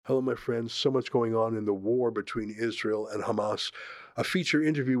Hello, my friends. So much going on in the war between Israel and Hamas. A feature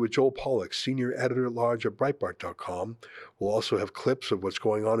interview with Joel Pollak, senior editor-at-large at Breitbart.com. We'll also have clips of what's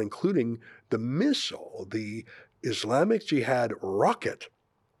going on, including the missile, the Islamic Jihad rocket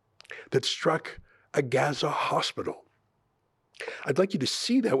that struck a Gaza hospital. I'd like you to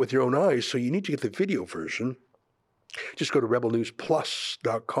see that with your own eyes, so you need to get the video version. Just go to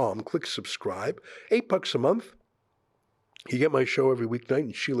rebelnewsplus.com, click subscribe, $8 a month. You get my show every weeknight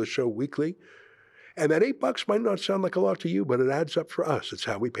and Sheila's show weekly. And that $8 might not sound like a lot to you, but it adds up for us. It's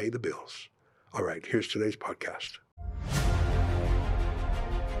how we pay the bills. All right, here's today's podcast.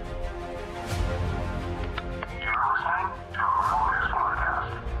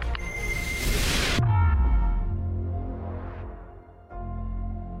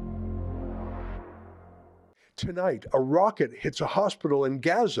 Tonight, a rocket hits a hospital in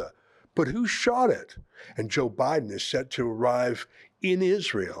Gaza. But who shot it? And Joe Biden is set to arrive in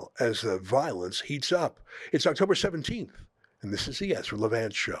Israel as the violence heats up. It's October 17th, and this is the EZRA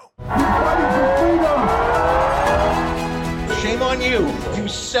LEVANT Show. Shame on you, you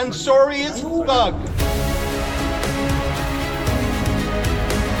censorious thug.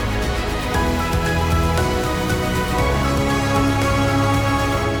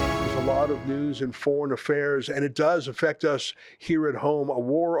 Of news and foreign affairs, and it does affect us here at home. A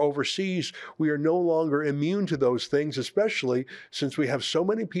war overseas, we are no longer immune to those things, especially since we have so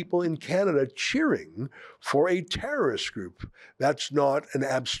many people in Canada cheering for a terrorist group. That's not an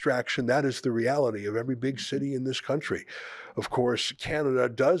abstraction. That is the reality of every big city in this country. Of course, Canada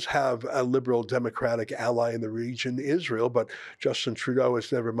does have a liberal democratic ally in the region, Israel, but Justin Trudeau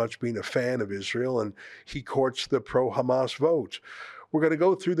has never much been a fan of Israel, and he courts the pro-Hamas vote. We're going to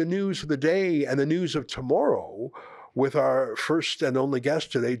go through the news of the day and the news of tomorrow with our first and only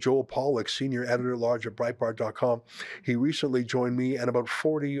guest today, Joel Pollak, senior editor-at-large at Breitbart.com. He recently joined me and about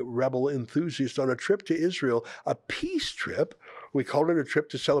 40 rebel enthusiasts on a trip to Israel, a peace trip. We called it a trip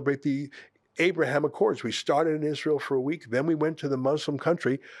to celebrate the Abraham Accords. We started in Israel for a week, then we went to the Muslim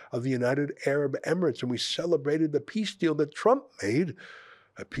country of the United Arab Emirates, and we celebrated the peace deal that Trump made,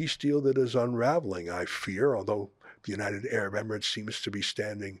 a peace deal that is unraveling, I fear, although the United Arab Emirates seems to be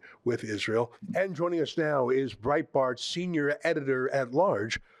standing with Israel. And joining us now is Breitbart's senior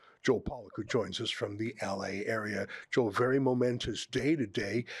editor-at-large, Joel Pollak, who joins us from the LA area. Joel, very momentous day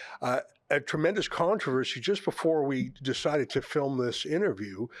today. A tremendous controversy just before we decided to film this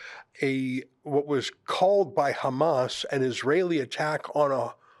interview. What was called by Hamas an Israeli attack on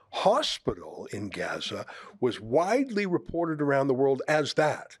a hospital in Gaza was widely reported around the world as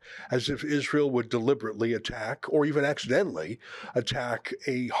that, as if Israel would deliberately attack or even accidentally attack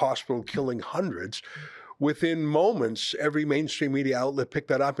a hospital, killing hundreds. Within moments, every mainstream media outlet picked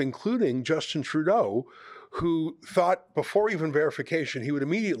that up, including Justin Trudeau, who thought before even verification he would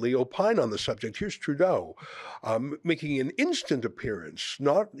immediately opine on the subject. Here's Trudeau making an instant appearance,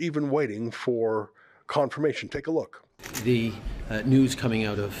 not even waiting for confirmation. Take a look. The news coming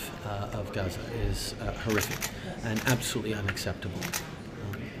out of Gaza is horrific and absolutely unacceptable.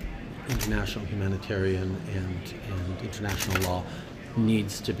 International humanitarian and international law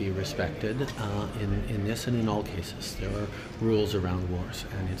needs to be respected in this and in all cases. There are rules around wars,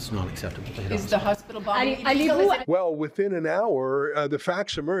 and it's not acceptable. Is the hospital bombing? Well, within an hour, the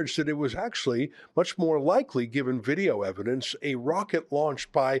facts emerged that it was actually much more likely, given video evidence, a rocket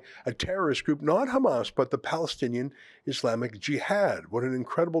launched by a terrorist group, not Hamas, but the Palestinian Islamic Jihad. What an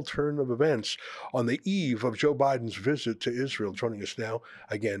incredible turn of events on the eve of Joe Biden's visit to Israel. Joining us now,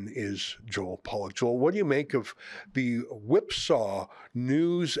 again, is Joel Pollak. Joel, what do you make of the whipsaw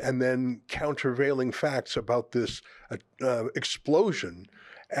news and then countervailing facts about this explosion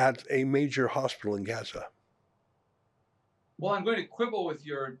at a major hospital in Gaza? Well, I'm going to quibble with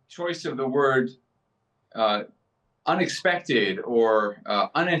your choice of the word unexpected or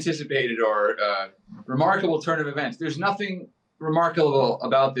unanticipated or remarkable turn of events. There's nothing remarkable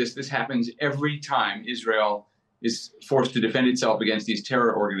about this. This happens every time Israel is forced to defend itself against these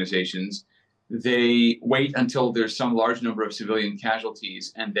terror organizations. They wait until there's some large number of civilian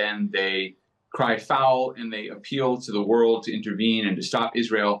casualties, and then they cry foul, and they appeal to the world to intervene and to stop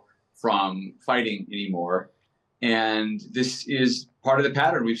Israel from fighting anymore. And this is part of the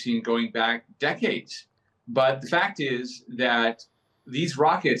pattern we've seen going back decades. But the fact is that these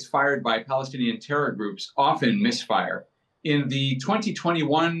rockets fired by Palestinian terror groups often misfire. In the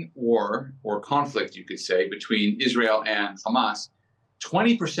 2021 war, or conflict, you could say, between Israel and Hamas,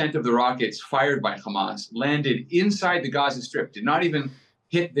 20% of the rockets fired by Hamas landed inside the Gaza Strip, did not even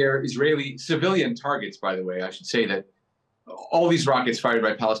hit their Israeli civilian targets, by the way. I should say that all these rockets fired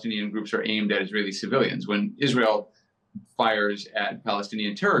by Palestinian groups are aimed at Israeli civilians. When Israel fires at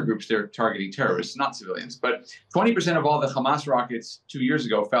Palestinian terror groups. They're targeting terrorists, not civilians. But 20% of all the Hamas rockets 2 years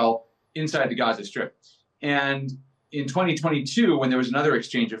ago fell inside the Gaza Strip. And in 2022, when there was another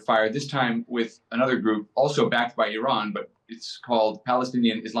exchange of fire, this time with another group also backed by Iran, but it's called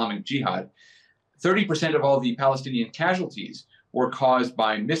Palestinian Islamic Jihad, 30% of all the Palestinian casualties were caused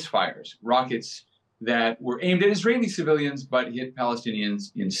by misfires, rockets that were aimed at Israeli civilians but hit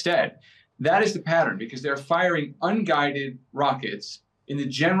Palestinians instead. That is the pattern, because they're firing unguided rockets in the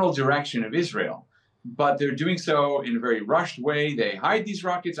general direction of Israel. But they're doing so in a very rushed way. They hide these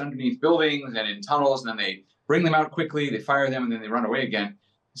rockets underneath buildings and in tunnels, and then they bring them out quickly, they fire them, and then they run away again.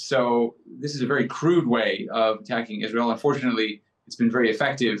 So this is a very crude way of attacking Israel. Unfortunately, it's been very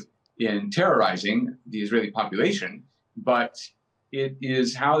effective in terrorizing the Israeli population, but it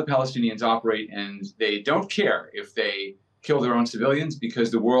is how the Palestinians operate, and they don't care if they kill their own civilians, because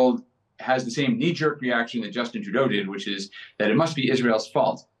the world has the same knee-jerk reaction that Justin Trudeau did, which is that it must be Israel's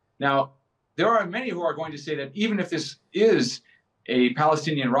fault. Now, there are many who are going to say that even if this is a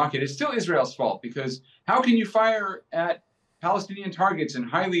Palestinian rocket, it's still Israel's fault, because how can you fire at Palestinian targets in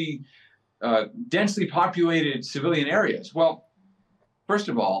highly densely populated civilian areas? Well, first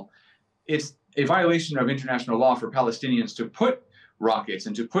of all, it's a violation of international law for Palestinians to put rockets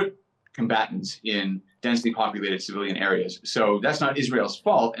and to put combatants in densely populated civilian areas. So that's not Israel's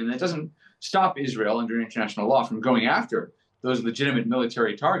fault, and that doesn't stop Israel under international law from going after those legitimate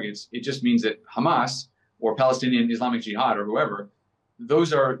military targets. It just means that Hamas or Palestinian Islamic Jihad or whoever,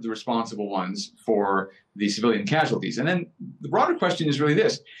 those are the responsible ones for the civilian casualties. And then the broader question is really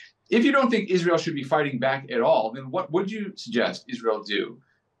this. If you don't think Israel should be fighting back at all, then what would you suggest Israel do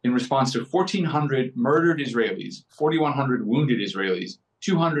in response to 1,400 murdered Israelis, 4,100 wounded Israelis,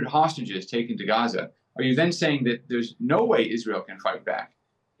 200 hostages taken to Gaza? Are you then saying that there's no way Israel can fight back?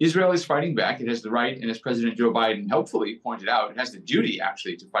 Israel is fighting back. It has the right, and as President Joe Biden helpfully pointed out, it has the duty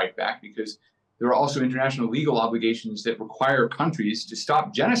actually to fight back, because there are also international legal obligations that require countries to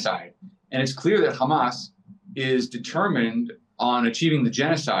stop genocide. And it's clear that Hamas is determined on achieving the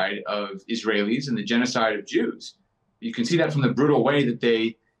genocide of Israelis and the genocide of Jews. You can see that from the brutal way that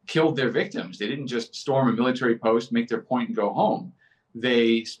they killed their victims. They didn't just storm a military post, make their point, and go home.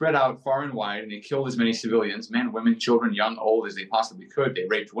 They spread out far and wide, and they killed as many civilians, men, women, children, young, old, as they possibly could. They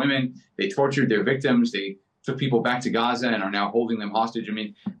raped women. They tortured their victims. They took people back to Gaza and are now holding them hostage. I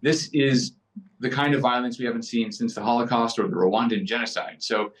mean, this is the kind of violence we haven't seen since the Holocaust or the Rwandan genocide.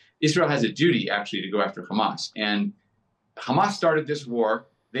 So Israel has a duty, actually, to go after Hamas. And Hamas started this war.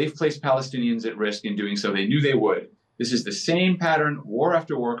 They've placed Palestinians at risk in doing so. They knew they would. This is the same pattern, war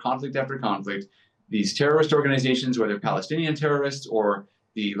after war, conflict after conflict. These terrorist organizations, whether Palestinian terrorists or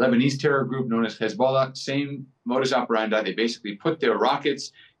the Lebanese terror group known as Hezbollah, same modus operandi. They basically put their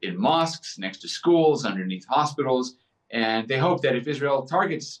rockets in mosques, next to schools, underneath hospitals, and they hope that if Israel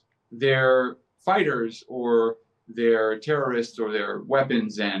targets their fighters or their terrorists or their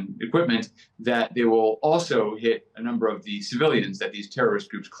weapons and equipment, that they will also hit a number of the civilians that these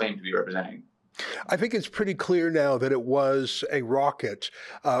terrorist groups claim to be representing. I think it's pretty clear now that it was a rocket.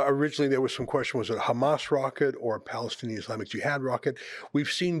 Originally, there was some question, was it a Hamas rocket or a Palestinian Islamic Jihad rocket? We've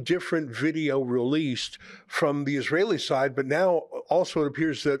seen different video released from the Israeli side, but now also it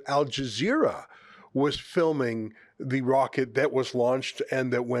appears that Al Jazeera was filming the rocket that was launched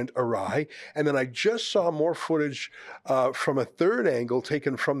and that went awry. And then I just saw more footage from a third angle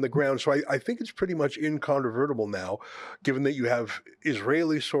taken from the ground. So I think it's pretty much incontrovertible now, given that you have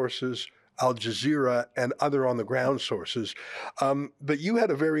Israeli sources, Al Jazeera, and other on-the-ground sources. But you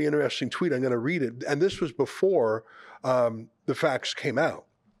had a very interesting tweet. I'm going to read it. And this was before the facts came out.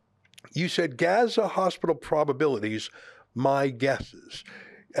 You said, Gaza hospital probabilities, my guesses.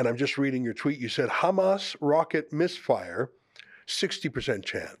 And I'm just reading your tweet. You said, Hamas rocket misfire, 60%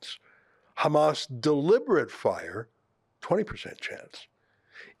 chance. Hamas deliberate fire, 20% chance.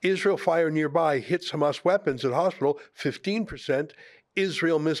 Israel fire nearby hits Hamas weapons at hospital, 15%.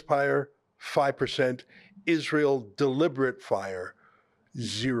 Israel misfire, 5%, Israel deliberate fire,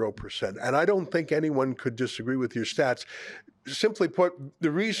 0%. And I don't think anyone could disagree with your stats. Simply put,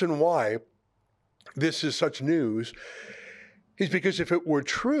 the reason why this is such news is because if it were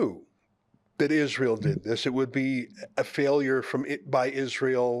true that Israel did this, it would be a failure by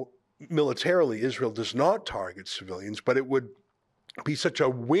Israel militarily. Israel does not target civilians, but it would be such a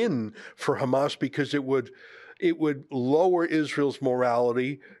win for Hamas because it would lower Israel's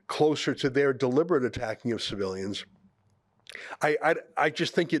morality closer to their deliberate attacking of civilians. I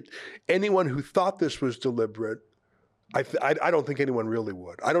just think anyone who thought this was deliberate, I don't think anyone really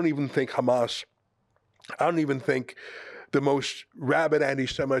would. I don't even think the most rabid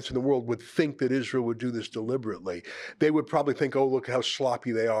anti-Semites in the world would think that Israel would do this deliberately. They would probably think, oh, look how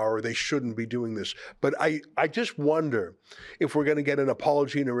sloppy they are, or they shouldn't be doing this. But I just wonder if we're going to get an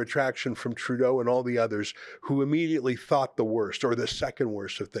apology and a retraction from Trudeau and all the others who immediately thought the worst or the second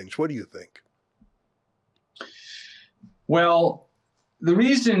worst of things. What do you think? Well, the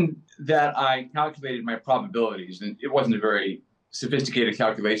reason that I calculated my probabilities, and it wasn't a very sophisticated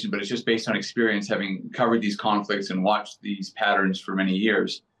calculation, but it's just based on experience, having covered these conflicts and watched these patterns for many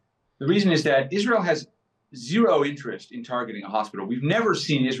years. The reason is that Israel has zero interest in targeting a hospital. We've never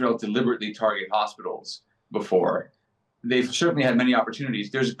seen Israel deliberately target hospitals before. They've certainly had many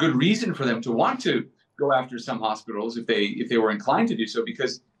opportunities. There's good reason for them to want to go after some hospitals if they were inclined to do so,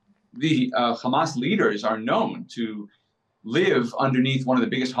 because the Hamas leaders are known to live underneath one of the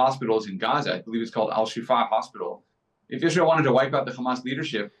biggest hospitals in Gaza. I believe it's called Al-Shifa Hospital. If Israel wanted to wipe out the Hamas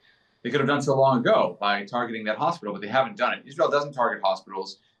leadership, they could have done so long ago by targeting that hospital, but they haven't done it. Israel doesn't target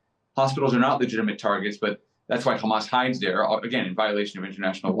hospitals. Hospitals are not legitimate targets, but that's why Hamas hides there, again, in violation of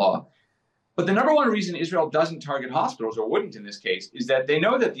international law. But the number one reason Israel doesn't target hospitals, or wouldn't in this case, is that they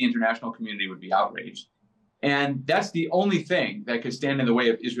know that the international community would be outraged. And that's the only thing that could stand in the way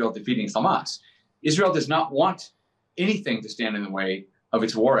of Israel defeating Hamas. Israel does not want anything to stand in the way of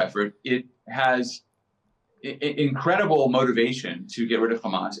its war effort. It has incredible motivation to get rid of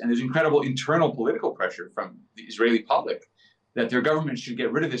Hamas, and there's incredible internal political pressure from the Israeli public that their government should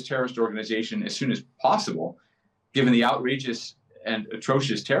get rid of this terrorist organization as soon as possible, given the outrageous and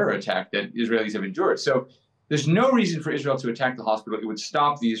atrocious terror attack that Israelis have endured. So there's no reason for Israel to attack the hospital. It would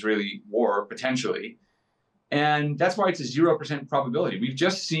stop the Israeli war potentially. And that's why it's a 0% probability. We've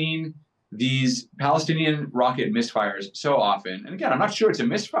just seen these Palestinian rocket misfires so often. And again, I'm not sure it's a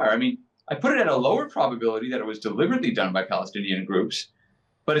misfire. I mean, I put it at a lower probability that it was deliberately done by Palestinian groups,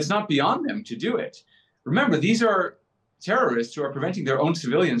 but it's not beyond them to do it. Remember, these are terrorists who are preventing their own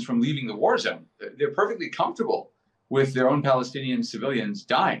civilians from leaving the war zone. They're perfectly comfortable with their own Palestinian civilians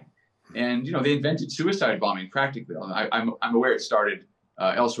dying. And, you know, they invented suicide bombing practically. I'm aware it started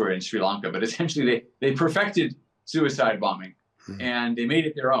elsewhere in Sri Lanka, but essentially they perfected suicide bombing. And they made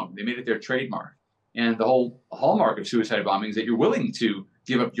it their own. They made it their trademark. And the whole hallmark of suicide bombing is that you're willing to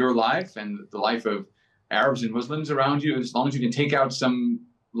give up your life and the life of Arabs and Muslims around you as long as you can take out some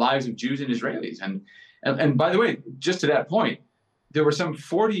lives of Jews and Israelis. And by the way, just to that point, there were some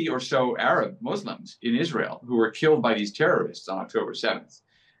 40 or so Arab Muslims in Israel who were killed by these terrorists on October 7th.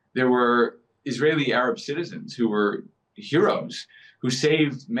 There were Israeli Arab citizens who were heroes who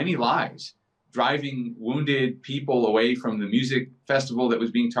saved many lives, driving wounded people away from the music festival that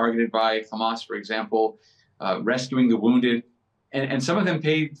was being targeted by Hamas, for example, rescuing the wounded. And some of them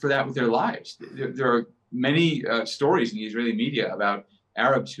paid for that with their lives. There are many stories in the Israeli media about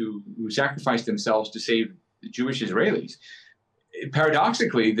Arabs who sacrificed themselves to save the Jewish Israelis.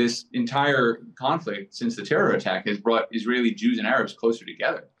 Paradoxically, this entire conflict since the terror attack has brought Israeli Jews and Arabs closer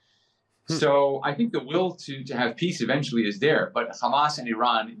together. So I think the will to have peace eventually is there, but Hamas and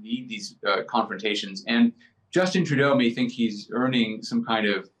Iran need these confrontations. And Justin Trudeau may think he's earning some kind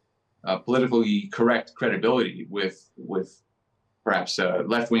of politically correct credibility with perhaps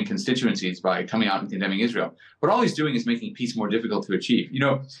left-wing constituencies by coming out and condemning Israel. But all he's doing is making peace more difficult to achieve. You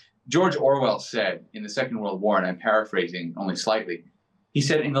know, George Orwell said in the Second World War, and I'm paraphrasing only slightly, he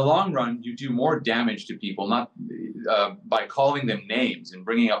said, in the long run, you do more damage to people not by calling them names and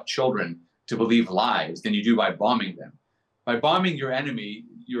bringing up children to believe lies than you do by bombing them. By bombing your enemy,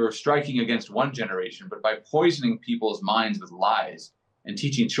 you're striking against one generation, but by poisoning people's minds with lies and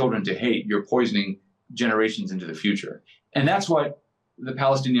teaching children to hate, you're poisoning generations into the future. And that's what the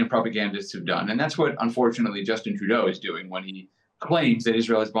Palestinian propagandists have done. And that's what, unfortunately, Justin Trudeau is doing when he claims that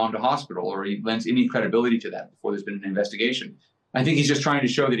Israel has bombed a hospital, or he lends any credibility to that before there's been an investigation. I think he's just trying to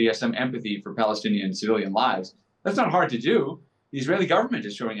show that he has some empathy for Palestinian civilian lives. That's not hard to do. The Israeli government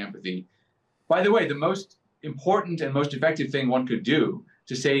is showing empathy. By the way, the most important and most effective thing one could do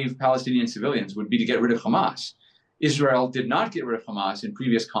to save Palestinian civilians would be to get rid of Hamas. Israel did not get rid of Hamas in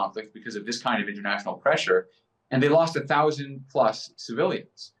previous conflicts because of this kind of international pressure, and they lost 1,000+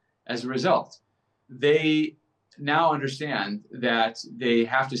 civilians as a result. They now understand that they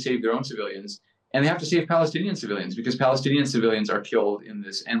have to save their own civilians, and they have to save Palestinian civilians, because Palestinian civilians are killed in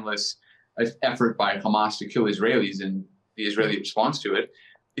this endless effort by Hamas to kill Israelis and the Israeli response to it.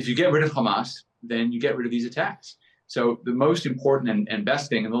 If you get rid of Hamas, then you get rid of these attacks. So the most important and best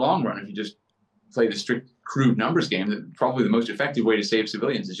thing in the long run, if you just play the strict, crude numbers game, probably the most effective way to save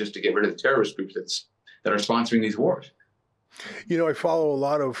civilians is just to get rid of the terrorist groups that are sponsoring these wars. I follow a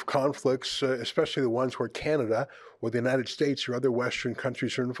lot of conflicts, especially the ones where Canada or the United States or other Western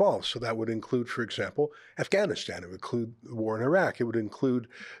countries are involved. So that would include, for example, Afghanistan. It would include the war in Iraq. It would include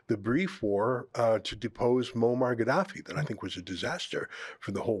the brief war to depose Muammar Gaddafi, that I think was a disaster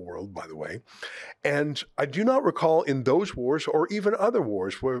for the whole world, by the way. And I do not recall in those wars or even other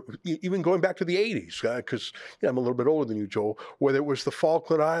wars, where even going back to the 80s, because I'm a little bit older than you, Joel, whether it was the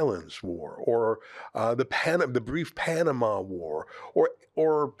Falkland Islands War or the brief Panama War,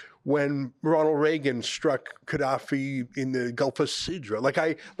 or when Ronald Reagan struck Gaddafi in the Gulf of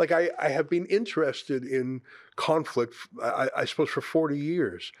Sidra. I have been interested in conflict, I suppose, for 40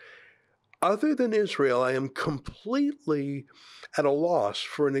 years. Other than Israel, I am completely at a loss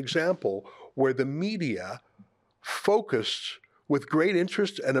for an example where the media focused with great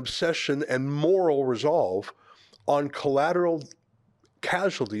interest and obsession and moral resolve on collateral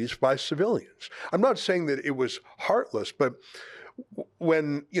casualties by civilians. I'm not saying that it was heartless, but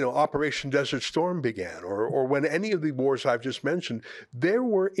when Operation Desert Storm began, or when any of the wars I've just mentioned, there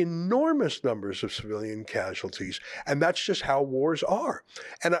were enormous numbers of civilian casualties, and that's just how wars are.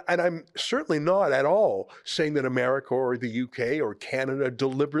 And I'm certainly not at all saying that America or the UK or Canada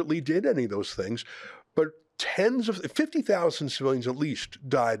deliberately did any of those things, but 50,000 civilians at least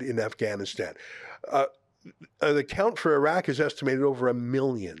died in Afghanistan. The count for Iraq is estimated over 1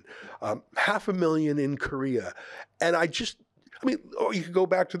 million, 500,000 in Korea. And you could go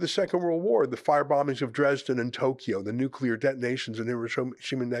back to the Second World War, the firebombings of Dresden and Tokyo, the nuclear detonations in Hiroshima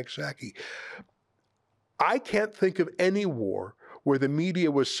and Nagasaki. I can't think of any war where the media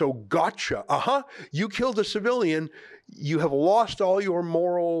was so gotcha. You killed a civilian, you have lost all your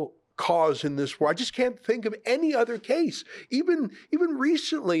moral cause in this war. I just can't think of any other case. Even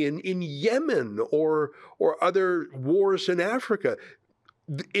recently in Yemen or other wars in Africa,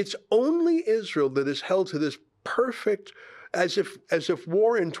 it's only Israel that is held to this perfect, as if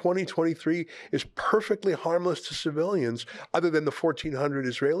war in 2023 is perfectly harmless to civilians, other than the 1,400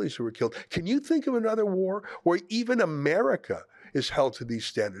 Israelis who were killed. Can you think of another war where even America is held to these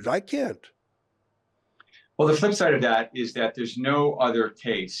standards? I can't. Well, the flip side of that is that there's no other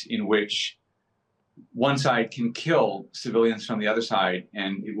case in which one side can kill civilians from the other side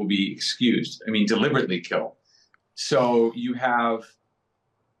and it will be excused. Deliberately kill. So you have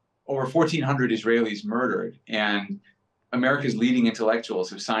over 1,400 Israelis murdered, and America's leading intellectuals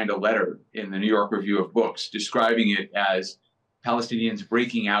have signed a letter in the New York Review of Books describing it as Palestinians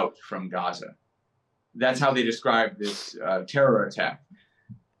breaking out from Gaza. That's how they describe this terror attack.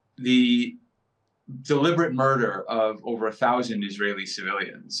 The deliberate murder of over 1,000 Israeli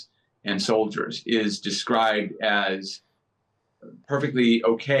civilians and soldiers is described as perfectly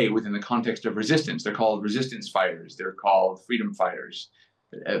okay within the context of resistance. They're called resistance fighters. They're called freedom fighters.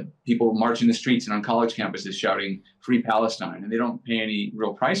 People march in the streets and on college campuses shouting "Free Palestine," and they don't pay any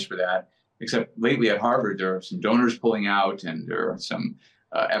real price for that, except lately at Harvard there are some donors pulling out, and there are some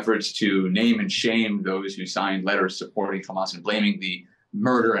efforts to name and shame those who signed letters supporting Hamas and blaming the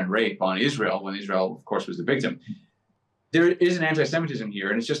murder and rape on Israel, when Israel, of course, was the victim. There is an anti-Semitism here,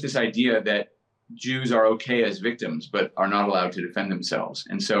 and it's just this idea that Jews are okay as victims, but are not allowed to defend themselves.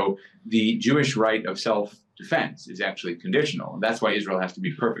 And so the Jewish right of self-defense is actually conditional, and that's why Israel has to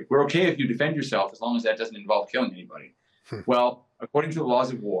be perfect. We're okay if you defend yourself, as long as that doesn't involve killing anybody. Well, according to the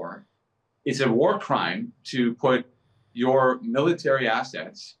laws of war, it's a war crime to put your military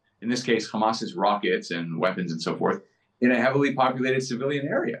assets, in this case Hamas's rockets and weapons and so forth, in a heavily populated civilian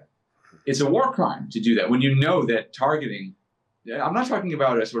area. It's a war crime to do that when you know that targeting, I'm not talking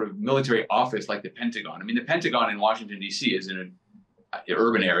about a sort of military office like the Pentagon. The Pentagon in Washington, D.C. is in an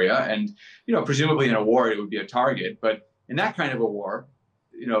urban area, and presumably in a war it would be a target. But in that kind of a war,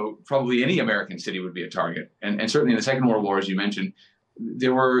 probably any American city would be a target. And certainly in the Second World War, as you mentioned,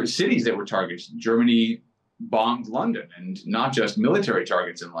 there were cities that were targets. Germany bombed London, and not just military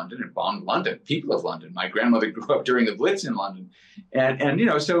targets in London. It bombed London, people of London. My grandmother grew up during the Blitz in London, and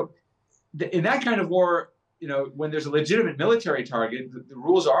so in that kind of war, when there's a legitimate military target, the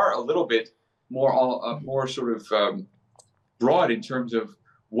rules are a little bit more sort of broad in terms of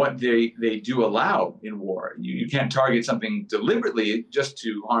what they do allow in war. You can't target something deliberately just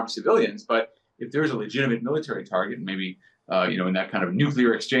to harm civilians, but if there's a legitimate military target, maybe in that kind of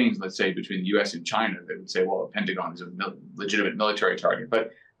nuclear exchange, let's say between the U.S. and China, they would say, well, the Pentagon is a legitimate military target.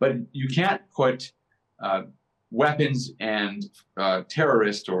 But you can't put weapons and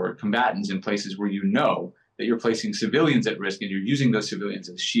terrorists or combatants in places where you know that you're placing civilians at risk and you're using those civilians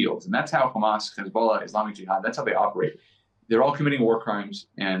as shields. And that's how Hamas, Hezbollah, Islamic Jihad, that's how they operate. They're all committing war crimes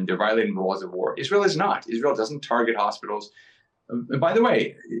and they're violating the laws of war. Israel is not. Israel doesn't target hospitals. And by the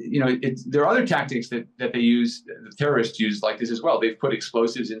way, there are other tactics that they use, the terrorists use like this as well. They've put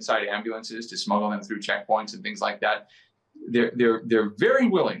explosives inside ambulances to smuggle them through checkpoints and things like that. They're very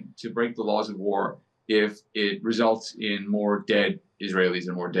willing to break the laws of war if it results in more dead Israelis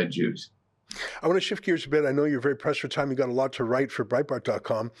and more dead Jews. I want to shift gears a bit. I know you're very pressed for time. You've got a lot to write for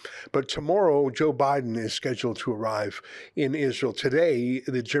Breitbart.com. But tomorrow, Joe Biden is scheduled to arrive in Israel. Today,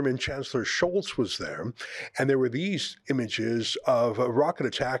 the German Chancellor Scholz was there, and there were these images of a rocket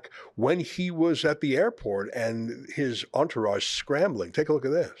attack when he was at the airport and his entourage scrambling. Take a look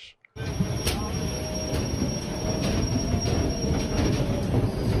at this.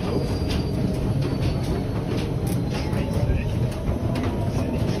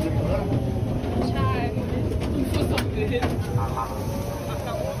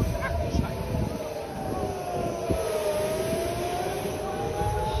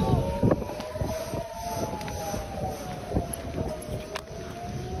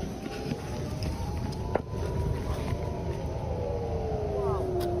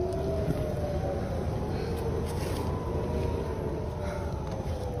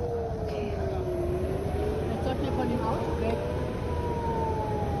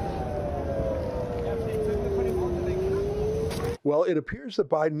 Well, it appears that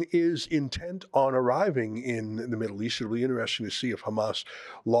Biden is intent on arriving in the Middle East. It'll be interesting to see if Hamas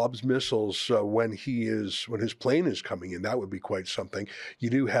lobs missiles when his plane is coming in. That would be quite something. You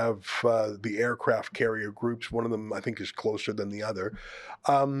do have the aircraft carrier groups. One of them, I think, is closer than the other.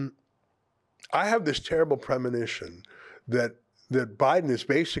 I have this terrible premonition that Biden is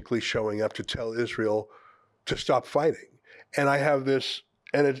basically showing up to tell Israel to stop fighting. And I have this,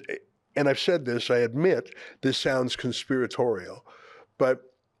 and I've said this, I admit this sounds conspiratorial,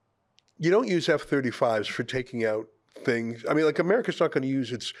 but you don't use F-35s for taking out things. I mean, like, America's not going to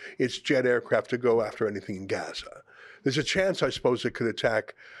use its jet aircraft to go after anything in Gaza. There's a chance, I suppose, it could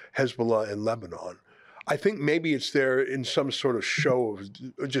attack Hezbollah in Lebanon. I think maybe it's there in some sort of show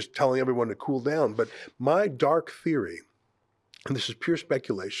of just telling everyone to cool down. But my dark theory, and this is pure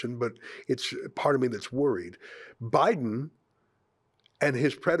speculation, but it's part of me that's worried, Biden and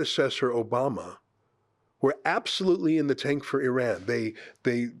his predecessor, Obama, were absolutely in the tank for Iran. They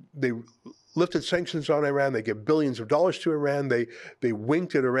lifted sanctions on Iran. They gave billions of dollars to Iran. They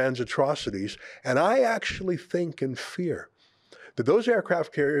winked at Iran's atrocities. And I actually think and fear that those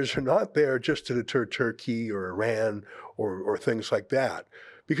aircraft carriers are not there just to deter Turkey or Iran or things like that,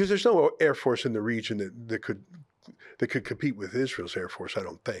 because there's no air force in the region that could compete with Israel's air force, I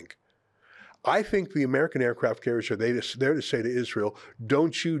don't think. I think the American aircraft carriers are there to say to Israel,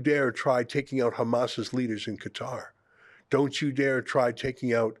 don't you dare try taking out Hamas's leaders in Qatar. Don't you dare try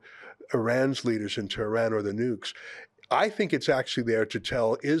taking out Iran's leaders in Tehran or the nukes. I think it's actually there to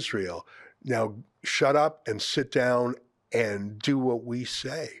tell Israel, now shut up and sit down and do what we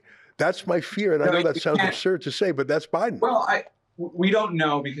say. That's my fear. And I know that sounds absurd to say, but that's Biden. Well, we don't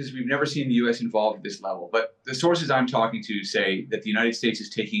know because we've never seen the U.S. involved at this level. But the sources I'm talking to say that the United States is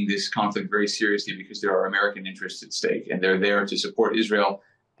taking this conflict very seriously because there are American interests at stake, and they're there to support Israel,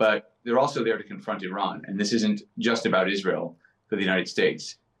 but they're also there to confront Iran. And this isn't just about Israel for the United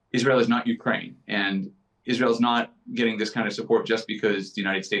States. Israel is not Ukraine, and Israel is not getting this kind of support just because the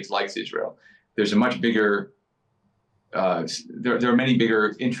United States likes Israel. There's a much bigger there are many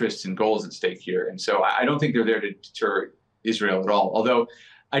bigger interests and goals at stake here. And so I don't think they're there to deter Israel at all. Although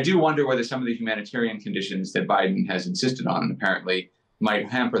I do wonder whether some of the humanitarian conditions that Biden has insisted on, and apparently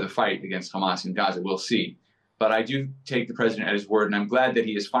might hamper the fight against Hamas in Gaza. We'll see. But I do take the president at his word, and I'm glad that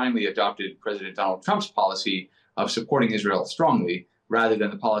he has finally adopted President Donald Trump's policy of supporting Israel strongly, rather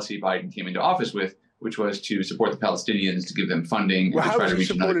than the policy Biden came into office with, which was to support the Palestinians, to give them funding. Well, and to try to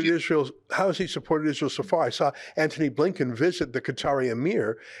reach another how has he supported Israel so far? I saw Antony Blinken visit the Qatari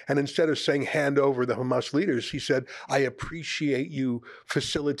emir, and instead of saying hand over the Hamas leaders, he said, I appreciate you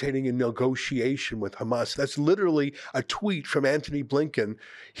facilitating a negotiation with Hamas. That's literally a tweet from Antony Blinken.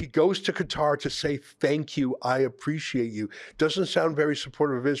 He goes to Qatar to say, thank you, I appreciate you. Doesn't sound very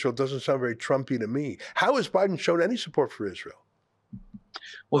supportive of Israel, doesn't sound very Trumpy to me. How has Biden shown any support for Israel?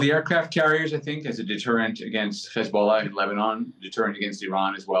 Well, the aircraft carriers, I think, as a deterrent against Hezbollah in Lebanon, deterrent against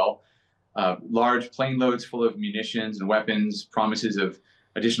Iran as well. Large plane loads full of munitions and weapons, promises of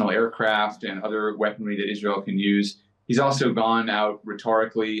additional aircraft and other weaponry that Israel can use. He's also gone out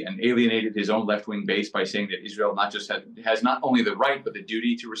rhetorically and alienated his own left-wing base by saying that Israel has not only the right, but the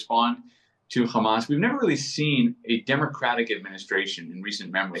duty to respond to Hamas. We've never really seen a democratic administration in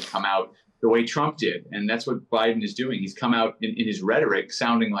recent memory come out the way Trump did. And that's what Biden is doing. He's come out in his rhetoric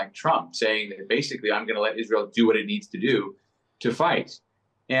sounding like Trump, saying that basically I'm going to let Israel do what it needs to do to fight.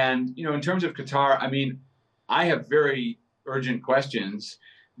 And, in terms of Qatar, I mean, I have very urgent questions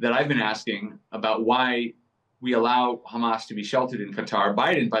that I've been asking about why we allow Hamas to be sheltered in Qatar.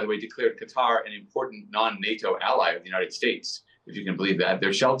 Biden, by the way, declared Qatar an important non-NATO ally of the United States, if you can believe that.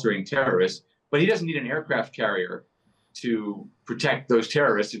 They're sheltering terrorists, but he doesn't need an aircraft carrier to protect those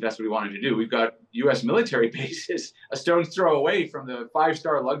terrorists if that's what he wanted to do. We've got U.S. military bases a stone's throw away from the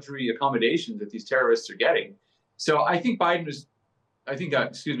five-star luxury accommodations that these terrorists are getting. So I think Blinken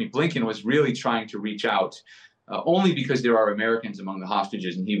was really trying to reach out only because there are Americans among the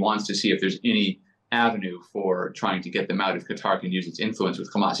hostages, and he wants to see if there's any avenue for trying to get them out if Qatar can use its influence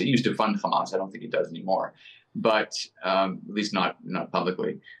with Hamas. It used to fund Hamas. I don't think it does anymore, but at least not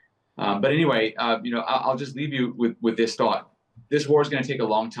publicly. But anyway, I'll just leave you with this thought. This war is going to take a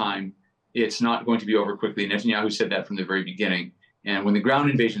long time. It's not going to be over quickly. Netanyahu said that from the very beginning. And when the ground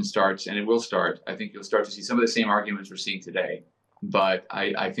invasion starts, and it will start, I think you'll start to see some of the same arguments we're seeing today. But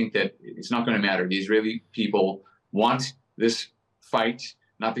I think that it's not going to matter. The Israeli people want this fight,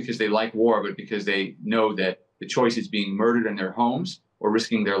 not because they like war, but because they know that the choice is being murdered in their homes or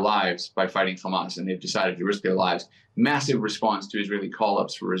risking their lives by fighting Hamas, and they've decided to risk their lives. Massive response to Israeli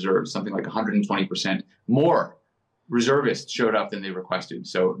call-ups for reserves, something like 120% more reservists showed up than they requested.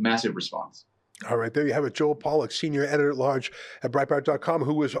 So massive response. All right, there you have it. Joel Pollak, Senior Editor-at-Large at Breitbart.com,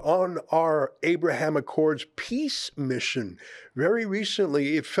 who was on our Abraham Accords peace mission. Very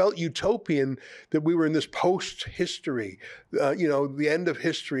recently, it felt utopian that we were in this post-history, the end of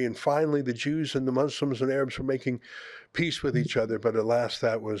history, and finally the Jews and the Muslims and Arabs were making peace with each other. But alas,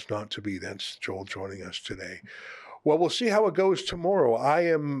 that was not to be. That's Joel joining us today. Well, we'll see how it goes tomorrow. I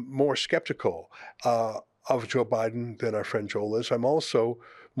am more skeptical of Joe Biden than our friend Joel is. I'm also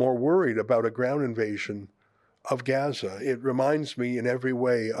more worried about a ground invasion of Gaza. It reminds me in every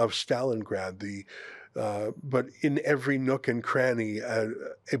way of Stalingrad, but in every nook and cranny,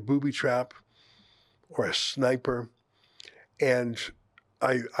 a booby trap or a sniper. And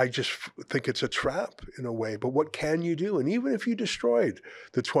I just think it's a trap in a way. But what can you do? And even if you destroyed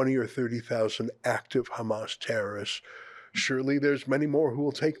the 20 or 30,000 active Hamas terrorists, surely there's many more who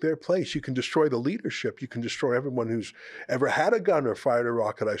will take their place. You can destroy the leadership. You can destroy everyone who's ever had a gun or fired a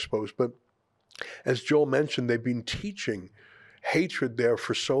rocket, I suppose. But as Joel mentioned, they've been teaching hatred there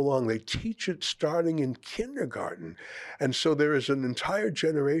for so long. They teach it starting in kindergarten. And so there is an entire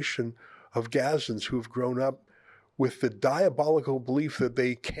generation of Gazans who have grown up with the diabolical belief that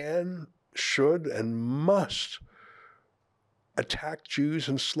they can, should, and must attack Jews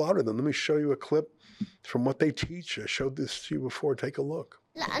and slaughter them. Let me show you a clip from what they teach. I showed this to you before. Take a look.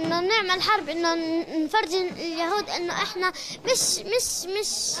 لأنه نعمل حرب إنه نفرج اليهود إنه إحنا مش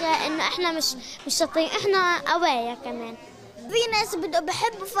إنه إحنا مش شاطرين، إحنا قوايا كمان. في ناس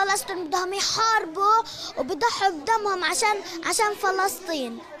بحبوا فلسطين بدهم يحاربوا وبضحوا بدمهم عشان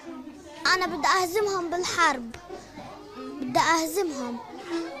فلسطين. أنا بدي أهزمهم بالحرب. بدي أهزمهم.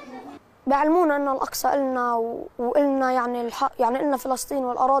 بيعلمونا إنه الأقصى إلنا وإلنا يعني يعني إلنا فلسطين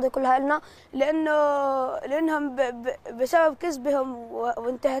والأراضي كلها إلنا لأنهم بسبب كذبهم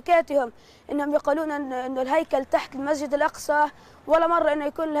وانتهاكاتهم إنهم يقولون إنه الهيكل تحت المسجد الأقصى ولا مرة إنه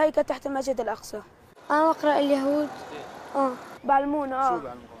يكون الهيكل تحت المسجد الأقصى. أنا بقرأ اليهود.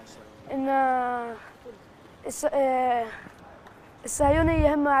 بعلمونا إن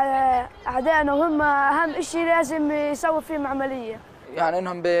الصهيونية هم أعدائنا وهم أهم شيء لازم يسوي فيهم عملية. يعني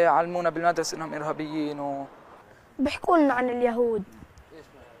انهم بيعلمونا بالمدرسه انهم ارهابيين بيحكوا لنا عن اليهود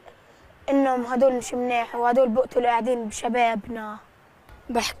انهم هدول مش منيح وهدول بقتلوا قاعدين بشبابنا.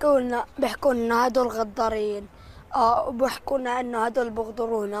 بيحكوا لنا هدول غدارين وبيحكوا لنا انه هدول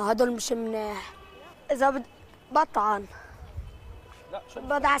بغدرونا هدول مش منيح. اذا بطعن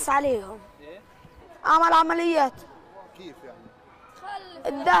بدعس عليهم. اعمل عمليات. كيف يعني؟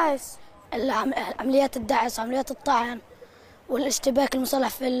 الدعس. عمليات الدعس، عمليات الطعن والاشتباك المسلح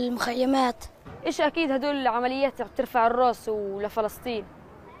في المخيمات. ايش اكيد هدول العمليات ترفع الراس ولفلسطين.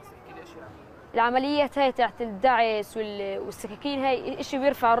 العمليات هاي تاعت الدعس والسكاكين هاي ايش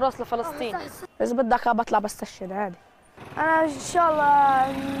بيرفع الراس لفلسطين. اذا بدك بطلع بستشهد عادي. انا ان شاء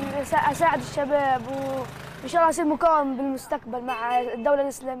الله اساعد الشباب وان شاء الله اصير مقاوم بالمستقبل مع الدولة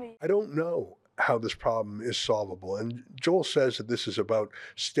الإسلامية. I don't know how this problem is solvable. And Joel says that this is about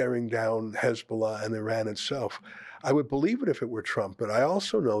staring down Hezbollah and Iran itself. I would believe it if it were Trump, but I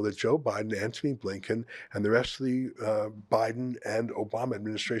also know that Joe Biden, Antony Blinken, and the rest of the Biden and Obama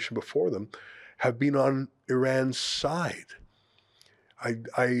administration before them have been on Iran's side.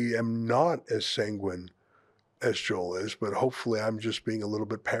 I am not as sanguine as Joel is, but hopefully I'm just being a little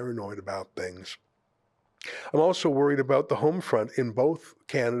bit paranoid about things. I'm also worried about the home front in both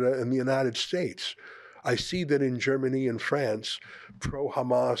Canada and the United States. I see that in Germany and France,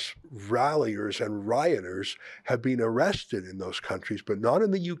 pro-Hamas ralliers and rioters have been arrested in those countries, but not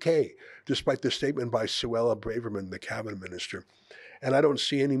in the UK, despite the statement by Suella Braverman, the cabinet minister. And I don't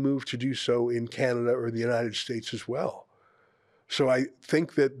see any move to do so in Canada or the United States as well. So I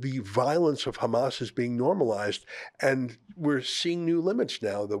think that the violence of Hamas is being normalized, and we're seeing new limits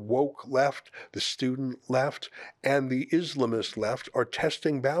now. The woke left, the student left, and the Islamist left are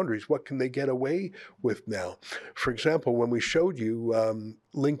testing boundaries. What can they get away with now? For example, when we showed you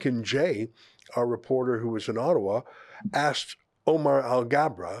Lincoln Jay, our reporter who was in Ottawa, asked Omar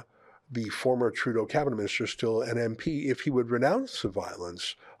Al-Gabra, the former Trudeau cabinet minister, still an MP, if he would renounce the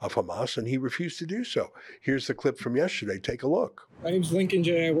violence of Hamas, and he refused to do so. Here's the clip from yesterday. Take a look. My name's Lincoln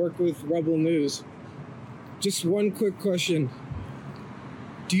Jay. I work with Rebel News. Just one quick question.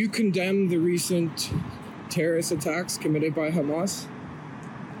 Do you condemn the recent terrorist attacks committed by Hamas?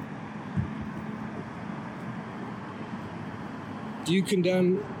 Do you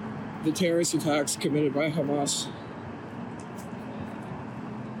condemn the terrorist attacks committed by Hamas?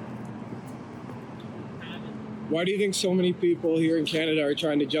 Why do you think so many people here in Canada are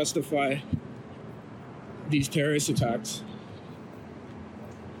trying to justify these terrorist attacks?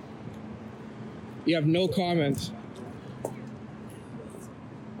 You have no comment.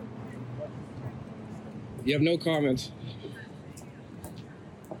 You have no comment.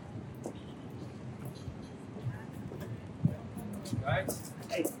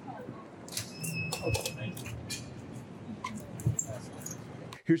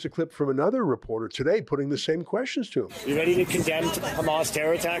 Here's a clip from another reporter today putting the same questions to him. You ready to condemn Hamas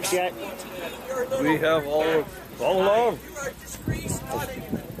terror attacks yet? We have all along.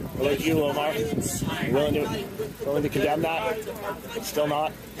 What about you, Omar? You willing to condemn that? Still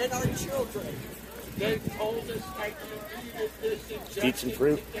not? Eat some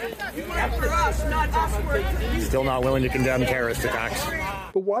fruit. Still not willing to condemn terrorist attacks.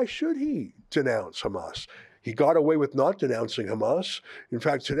 But why should he denounce Hamas? He got away with not denouncing Hamas. In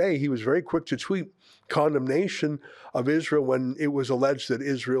fact, today he was very quick to tweet condemnation of Israel when it was alleged that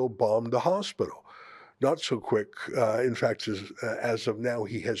Israel bombed the hospital. Not so quick. In fact, as of now,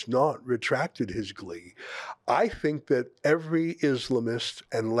 he has not retracted his glee. I think that every Islamist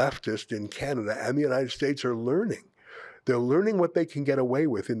and leftist in Canada and the United States are learning. They're learning what they can get away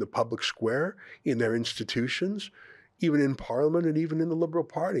with in the public square, in their institutions, even in Parliament and even in the Liberal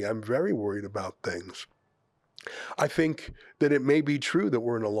Party. I'm very worried about things. I think that it may be true that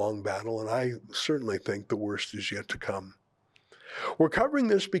we're in a long battle, and I certainly think the worst is yet to come. We're covering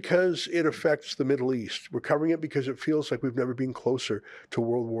this because it affects the Middle East. We're covering it because it feels like we've never been closer to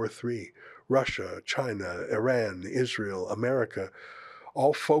World War III. Russia, China, Iran, Israel, America,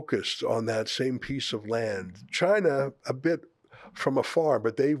 all focused on that same piece of land. China, a bit from afar,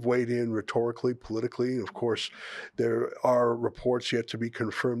 but they've weighed in rhetorically, politically. Of course, there are reports yet to be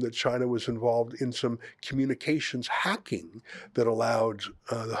confirmed that China was involved in some communications hacking that allowed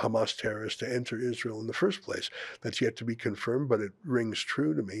the Hamas terrorists to enter Israel in the first place. That's yet to be confirmed, but it rings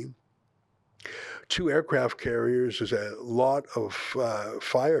true to me. 2 aircraft carriers is a lot of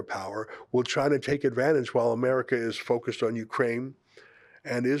firepower. Will China take advantage while America is focused on Ukraine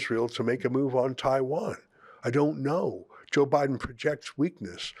and Israel to make a move on Taiwan? I don't know. Joe Biden projects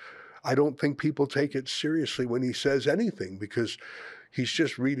weakness. I don't think people take it seriously when he says anything because he's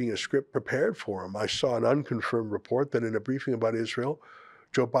just reading a script prepared for him. I saw an unconfirmed report that in a briefing about Israel,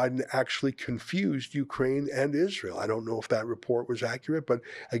 Joe Biden actually confused Ukraine and Israel. I don't know if that report was accurate, but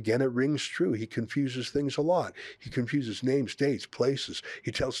again, it rings true. He confuses things a lot. He confuses names, dates, places.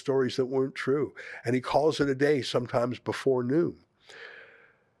 He tells stories that weren't true. And he calls it a day sometimes before noon.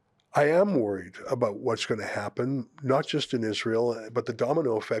 I am worried about what's going to happen, not just in Israel, but the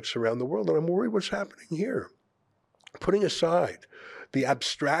domino effects around the world. And I'm worried what's happening here. Putting aside the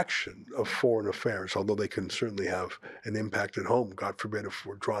abstraction of foreign affairs, although they can certainly have an impact at home, God forbid if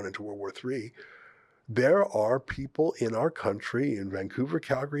we're drawn into World War III, there are people in our country, in Vancouver,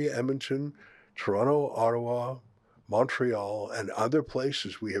 Calgary, Edmonton, Toronto, Ottawa, Montreal, and other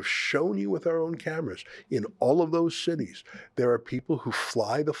places. We have shown you with our own cameras. In all of those cities, there are people who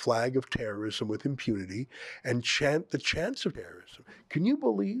fly the flag of terrorism with impunity and chant the chants of terrorism. Can you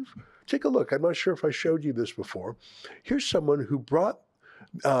believe? Take a look. I'm not sure if I showed you this before. Here's someone who brought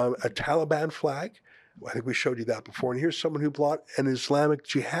a Taliban flag. I think we showed you that before. And here's someone who brought an Islamic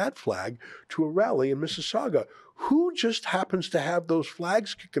Jihad flag to a rally in Mississauga. Who just happens to have those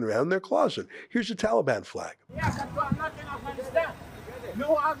flags kicking around in their closet? Here's a Taliban flag. Yes, you are not in Afghanistan. You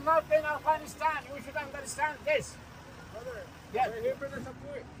are not in Afghanistan. You should understand this. Yes.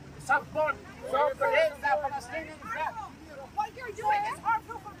 Support. Support the Palestinian flag. What you're doing is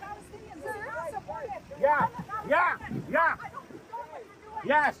harmful for Palestinians. Do not support it.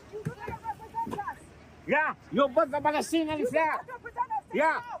 Yes. Yeah, you put the Palestinian flag.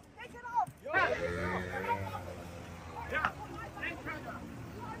 Yeah. Yeah.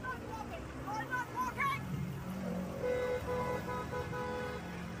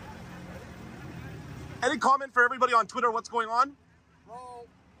 Any comment for everybody on Twitter? What's going on? Bro,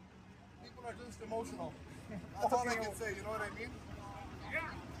 people are just emotional. That's all I can say, you know what I mean?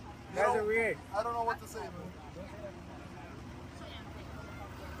 Guys are weird. I don't know what to say, man.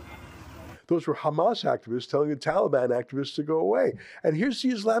 Those were Hamas activists telling the Taliban activists to go away. And here's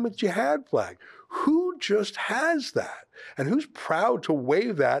the Islamic Jihad flag. Who just has that? And who's proud to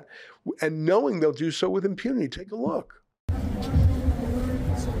wave that and knowing they'll do so with impunity? Take a look.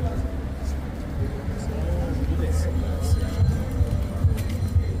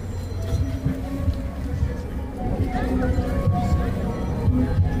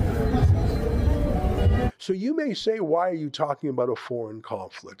 So you may say, why are you talking about a foreign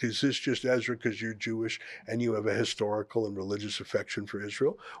conflict? Is this just Ezra because you're Jewish and you have a historical and religious affection for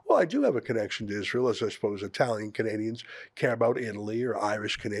Israel? Well, I do have a connection to Israel, as I suppose Italian Canadians care about Italy or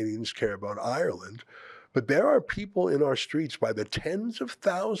Irish Canadians care about Ireland. But there are people in our streets by the tens of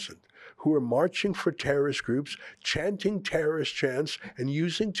thousands who are marching for terrorist groups, chanting terrorist chants, and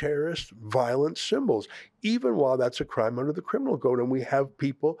using terrorist violent symbols, even while that's a crime under the criminal code. And we have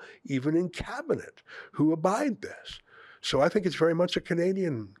people even in cabinet who abide this. So I think it's very much a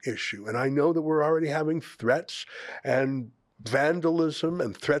Canadian issue. And I know that we're already having threats and vandalism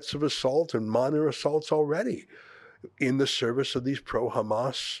and threats of assault and minor assaults already in the service of these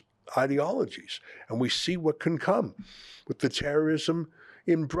pro-Hamas ideologies. And we see what can come with the terrorism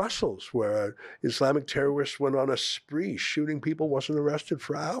in Brussels, where Islamic terrorists went on a spree, shooting people, wasn't arrested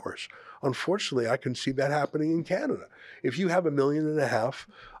for hours. Unfortunately, I can see that happening in Canada. If you have 1.5 million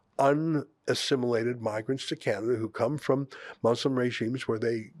unassimilated migrants to Canada who come from Muslim regimes where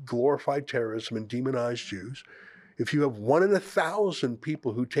they glorify terrorism and demonize Jews, if you have 1 in 1,000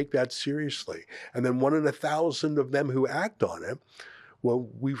 people who take that seriously, and then 1 in 1,000 of them who act on it, well,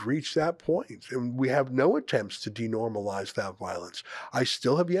 we've reached that point, and we have no attempts to denormalize that violence. I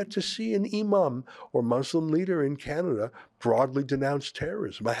still have yet to see an imam or Muslim leader in Canada broadly denounce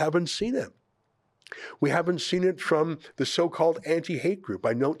terrorism. I haven't seen it. We haven't seen it from the so-called anti-hate group.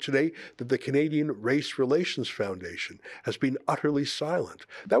 I note today that the Canadian Race Relations Foundation has been utterly silent.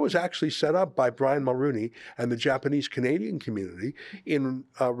 That was actually set up by Brian Mulroney and the Japanese Canadian community in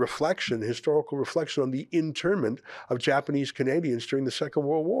historical reflection on the internment of Japanese Canadians during the Second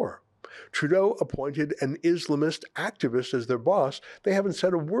World War. Trudeau appointed an Islamist activist as their boss. They haven't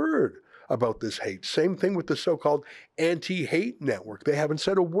said a word about this hate. Same thing with the so-called anti-hate network. They haven't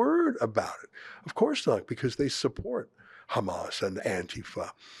said a word about it. Of course not, because they support Hamas and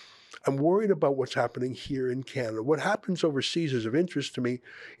Antifa. I'm worried about what's happening here in Canada. What happens overseas is of interest to me.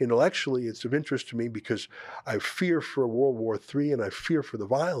 Intellectually, it's of interest to me because I fear for World War III and I fear for the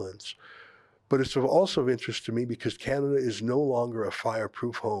violence. But it's also of interest to me because Canada is no longer a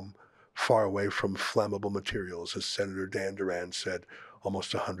fireproof home far away from flammable materials, as Senator Dan Duran said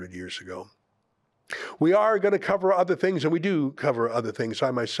almost 100 years ago. We are going to cover other things, and we do cover other things. I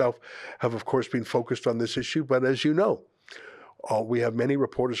myself have, of course, been focused on this issue, but as you know, we have many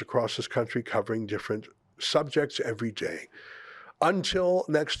reporters across this country covering different subjects every day. Until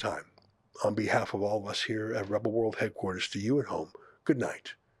next time, on behalf of all of us here at Rebel World Headquarters, to you at home, good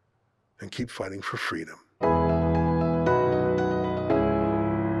night, and keep fighting for freedom.